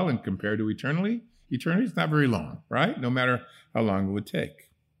little while, and compared to eternity is not very long, right? No matter how long it would take.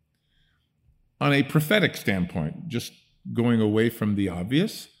 On a prophetic standpoint, just going away from the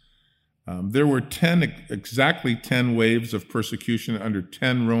obvious, there were exactly 10 waves of persecution under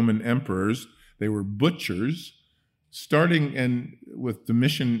 10 Roman emperors. They were butchers, starting with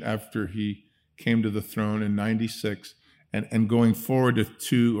Domitian after he came to the throne in 96, and going forward to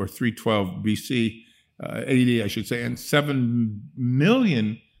 2 or 312 BC, AD, I should say, and 7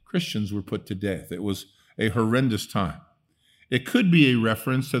 million Christians were put to death. It was a horrendous time. It could be a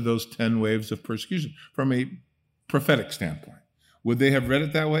reference to those 10 waves of persecution from a prophetic standpoint. Would they have read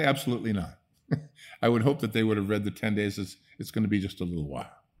it that way? Absolutely not. I would hope that they would have read the 10 days as it's going to be just a little while.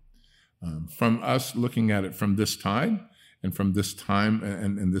 From us looking at it from this time and from this time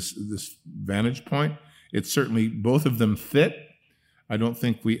and this vantage point, it's certainly both of them fit. I don't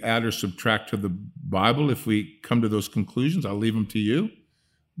think we add or subtract to the Bible if we come to those conclusions. I'll leave them to you.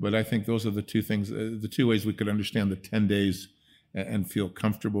 But I think those are the two things, the two ways we could understand the 10 days and feel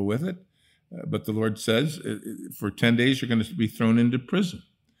comfortable with it. But the Lord says, for 10 days, you're going to be thrown into prison.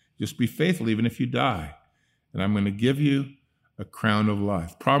 Just be faithful, even if you die. And I'm going to give you a crown of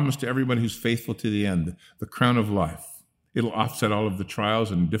life. Promised to everybody who's faithful to the end, the crown of life. It'll offset all of the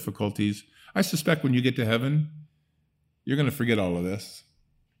trials and difficulties. I suspect when you get to heaven, you're going to forget all of this.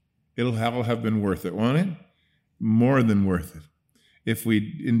 It'll have been worth it, won't it? More than worth it. If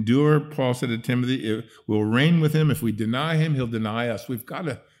we endure, Paul said to Timothy, we'll reign with him. If we deny him, he'll deny us. We've got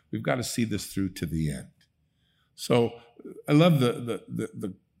to see this through to the end. So I love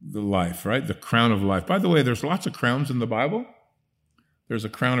the life, right? The crown of life. By the way, there's lots of crowns in the Bible. There's a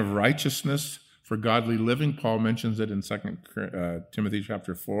crown of righteousness for godly living. Paul mentions it in 2 Timothy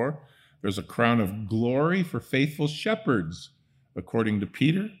chapter 4. There's a crown of glory for faithful shepherds, according to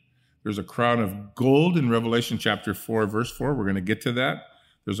Peter. There's a crown of gold in Revelation chapter 4, verse 4. We're going to get to that.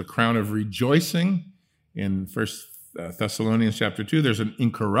 There's a crown of rejoicing in 1 Thessalonians chapter 2. There's an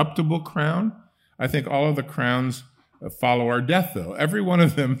incorruptible crown. I think all of the crowns follow our death, though. Every one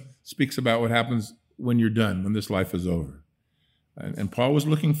of them speaks about what happens when you're done, when this life is over. And Paul was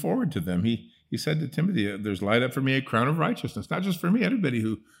looking forward to them. He said to Timothy, there's laid up for me a crown of righteousness, not just for me, everybody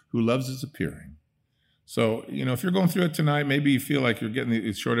who loves his appearing. So, if you're going through it tonight, maybe you feel like you're getting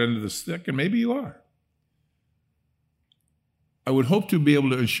the short end of the stick, and maybe you are. I would hope to be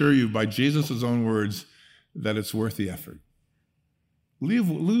able to assure you by Jesus' own words that it's worth the effort.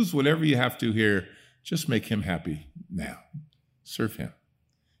 Lose whatever you have to here. Just make him happy now. Serve him.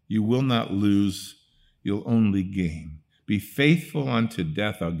 You will not lose. You'll only gain. Be faithful unto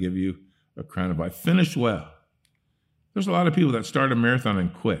death. I'll give you a crown of life. Finish well. There's a lot of people that start a marathon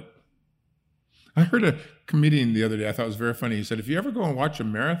and quit. I heard a comedian the other day, I thought it was very funny. He said, if you ever go and watch a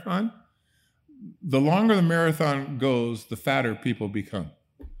marathon, the longer the marathon goes, the fatter people become.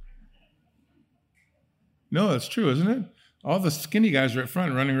 No, that's true, isn't it? All the skinny guys are at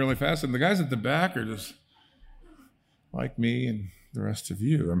front running really fast, and the guys at the back are just like me and the rest of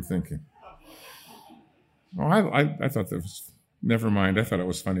you, I'm thinking. Oh, I thought that was, never mind. I thought it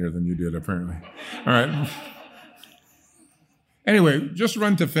was funnier than you did, apparently. All right. Anyway, just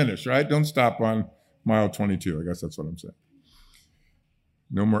run to finish, right? Don't stop on mile 22. I guess that's what I'm saying.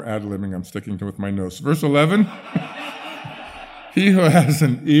 No more ad-libbing. I'm sticking with my notes. Verse 11. He who has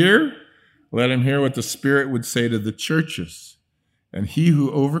an ear, let him hear what the Spirit would say to the churches. And he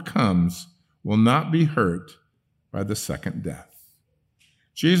who overcomes will not be hurt by the second death.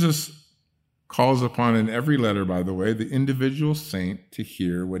 Jesus calls upon in every letter, by the way, the individual saint to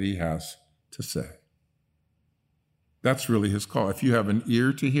hear what he has to say. That's really his call. If you have an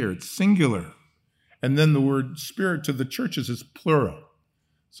ear to hear, it's singular. And then the word Spirit to the churches is plural.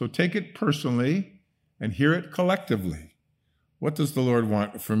 So take it personally and hear it collectively. What does the Lord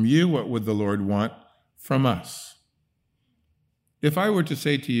want from you? What would the Lord want from us? If I were to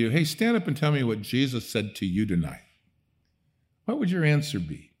say to you, hey, stand up and tell me what Jesus said to you tonight, what would your answer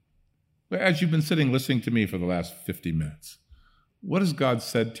be? As you've been sitting listening to me for the last 50 minutes, what has God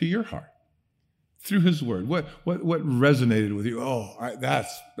said to your heart? Through his word, what resonated with you? Oh,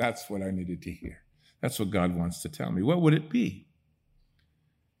 that's what I needed to hear. That's what God wants to tell me. What would it be?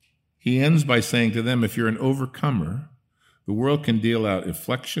 He ends by saying to them, if you're an overcomer, the world can deal out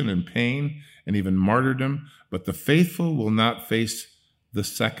affliction and pain and even martyrdom, but the faithful will not face the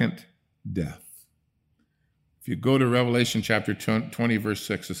second death. If you go to Revelation chapter 20, verse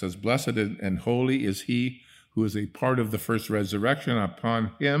 6, it says, blessed and holy is he who is a part of the first resurrection.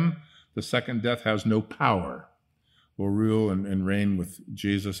 Upon him, the second death has no power, will rule and reign with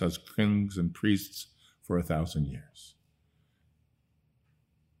Jesus as kings and priests for 1,000 years.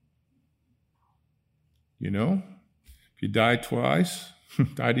 If you die twice,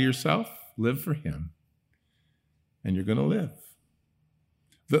 die to yourself, live for him, and you're going to live.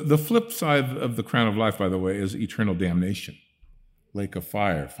 The flip side of the crown of life, by the way, is eternal damnation, lake of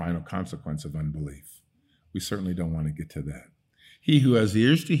fire, final consequence of unbelief. We certainly don't want to get to that. He who has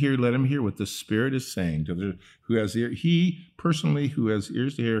ears to hear, let him hear what the Spirit is saying. He personally who has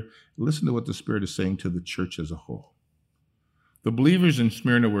ears to hear, listen to what the Spirit is saying to the church as a whole. The believers in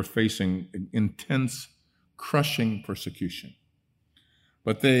Smyrna were facing intense, crushing persecution.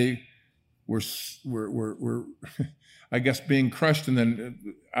 But they were I guess, being crushed, and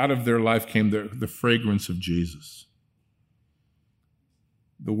then out of their life came the fragrance of Jesus.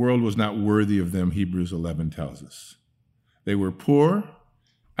 The world was not worthy of them, Hebrews 11 tells us. They were poor,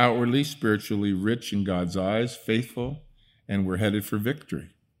 outwardly, spiritually rich in God's eyes, faithful, and were headed for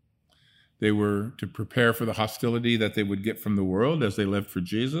victory. They were to prepare for the hostility that they would get from the world as they lived for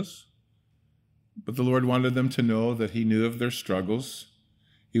Jesus. But the Lord wanted them to know that he knew of their struggles.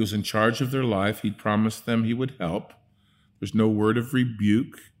 He was in charge of their life. He'd promised them he would help. There's no word of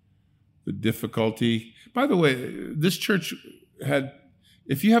rebuke. The difficulty. By the way, this church had,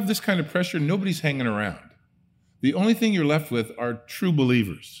 if you have this kind of pressure, nobody's hanging around. The only thing you're left with are true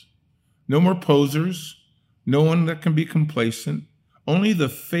believers. No more posers, no one that can be complacent. Only the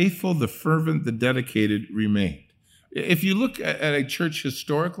faithful, the fervent, the dedicated remained. If you look at a church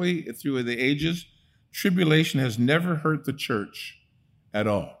historically through the ages, tribulation has never hurt the church at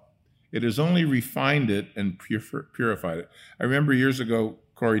all. It has only refined it and purified it. I remember years ago,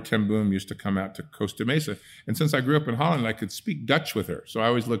 Corrie ten Boom used to come out to Costa Mesa. And since I grew up in Holland, I could speak Dutch with her. So I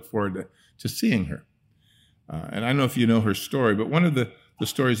always look forward to seeing her. And I don't know if you know her story, but one of the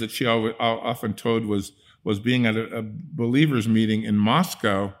stories that she often told was being at a believers meeting in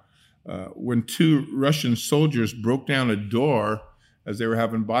Moscow when two Russian soldiers broke down a door as they were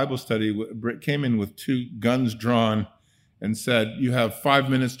having Bible study, came in with two guns drawn and said, "You have 5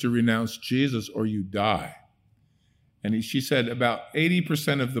 minutes to renounce Jesus or you die." And she said about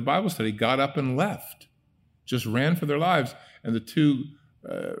 80% of the Bible study got up and left, just ran for their lives. And the two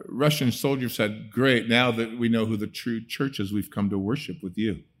Russian soldiers said, "Great, now that we know who the true church is, we've come to worship with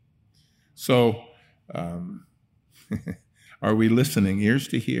you." So are we listening, ears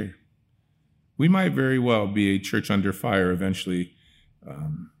to hear? We might very well be a church under fire eventually.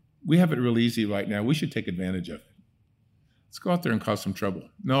 We have it real easy right now. We should take advantage of it. Let's go out there and cause some trouble.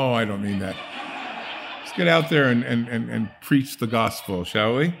 No, I don't mean that. Let's get out there and preach the gospel,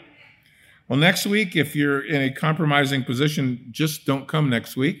 shall we? Well, next week, if you're in a compromising position, just don't come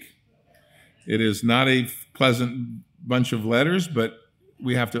next week. It is not a pleasant bunch of letters, but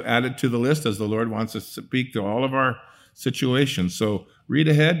we have to add it to the list as the Lord wants us to speak to all of our situations. So read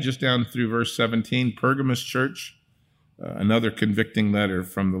ahead, just down through verse 17, Pergamos Church, another convicting letter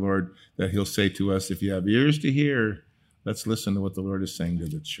from the Lord that he'll say to us, if you have ears to hear, let's listen to what the Lord is saying to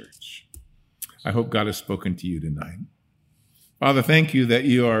the church. I hope God has spoken to you tonight. Father, thank you that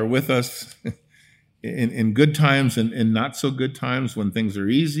you are with us in good times and in not so good times, when things are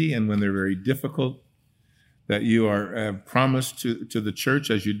easy and when they're very difficult, that you have promised to the church,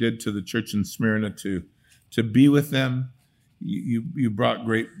 as you did to the church in Smyrna, to be with them. You brought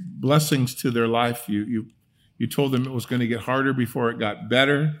great blessings to their life. You told them it was going to get harder before it got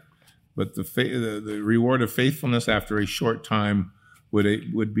better, but the reward of faithfulness after a short time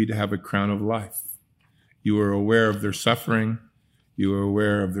would be to have a crown of life. You were aware of their suffering. You were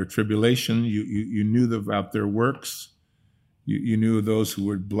aware of their tribulation. You knew about their works. You knew those who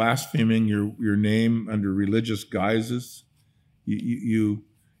were blaspheming your name under religious guises. You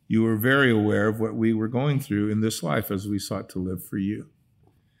were very aware of what we were going through in this life as we sought to live for you.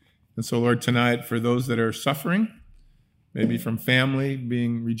 And so, Lord, tonight, for those that are suffering, maybe from family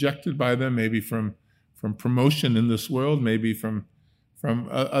being rejected by them, maybe from promotion in this world, maybe from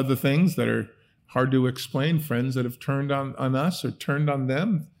other things that are hard to explain, friends that have turned on us or turned on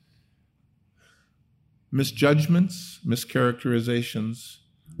them, misjudgments, mischaracterizations,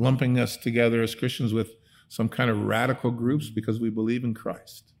 lumping us together as Christians with some kind of radical groups because we believe in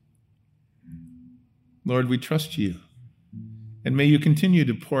Christ. Lord, we trust you. And may you continue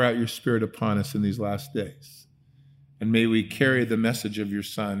to pour out your Spirit upon us in these last days. And may we carry the message of your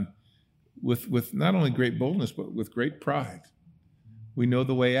Son with not only great boldness, but with great pride. We know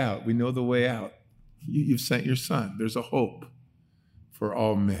the way out. We know the way out. You've sent your Son. There's a hope for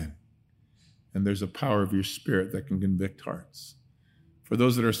all men. And there's a power of your Spirit that can convict hearts. For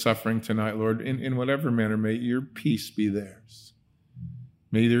those that are suffering tonight, Lord, in whatever manner, may your peace be theirs.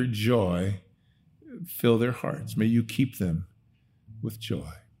 May their joy fill their hearts. May you keep them with joy.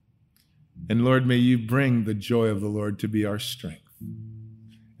 And Lord, may you bring the joy of the Lord to be our strength,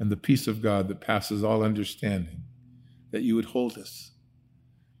 and the peace of God that passes all understanding, that you would hold us,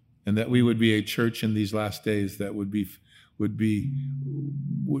 and that we would be a church in these last days that would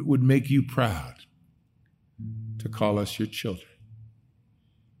make you proud to call us your children.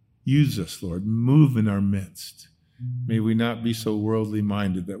 Use us, Lord. Move in our midst. May we not be so worldly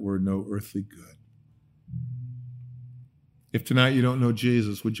minded that we're no earthly good. If tonight you don't know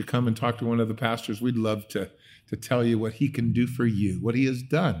Jesus, would you come and talk to one of the pastors? We'd love to tell you what he can do for you, what he has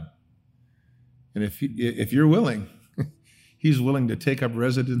done. And if you're willing, he's willing to take up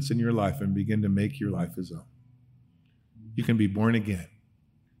residence in your life and begin to make your life his own. You can be born again,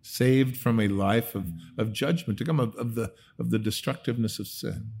 saved from a life of judgment, to come of the destructiveness of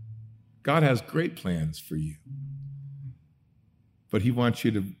sin. God has great plans for you, but he wants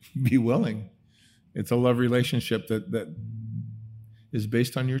you to be willing. It's a love relationship that is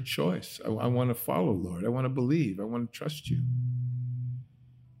based on your choice. I want to follow, Lord. I want to believe. I want to trust you.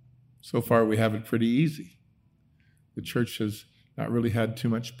 So far, we have it pretty easy. The church has not really had too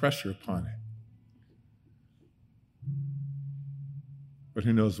much pressure upon it. But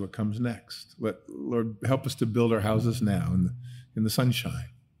who knows what comes next? Lord, help us to build our houses now in the sunshine,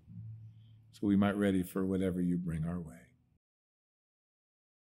 so we might ready for whatever you bring our way.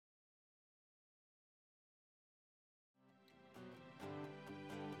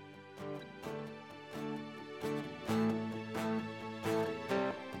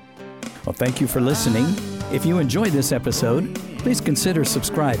 Well, thank you for listening. If you enjoyed this episode, please consider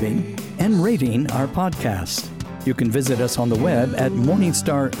subscribing and rating our podcast. You can visit us on the web at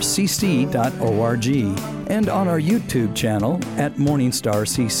morningstarcc.org and on our YouTube channel at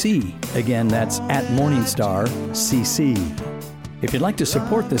MorningstarCC. Again, that's at MorningstarCC. If you'd like to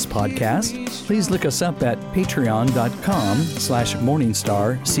support this podcast, please look us up at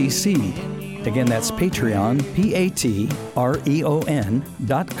patreon.com/MorningstarCC. Again, that's Patreon,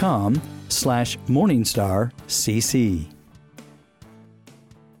 patreon.com/MorningstarCC.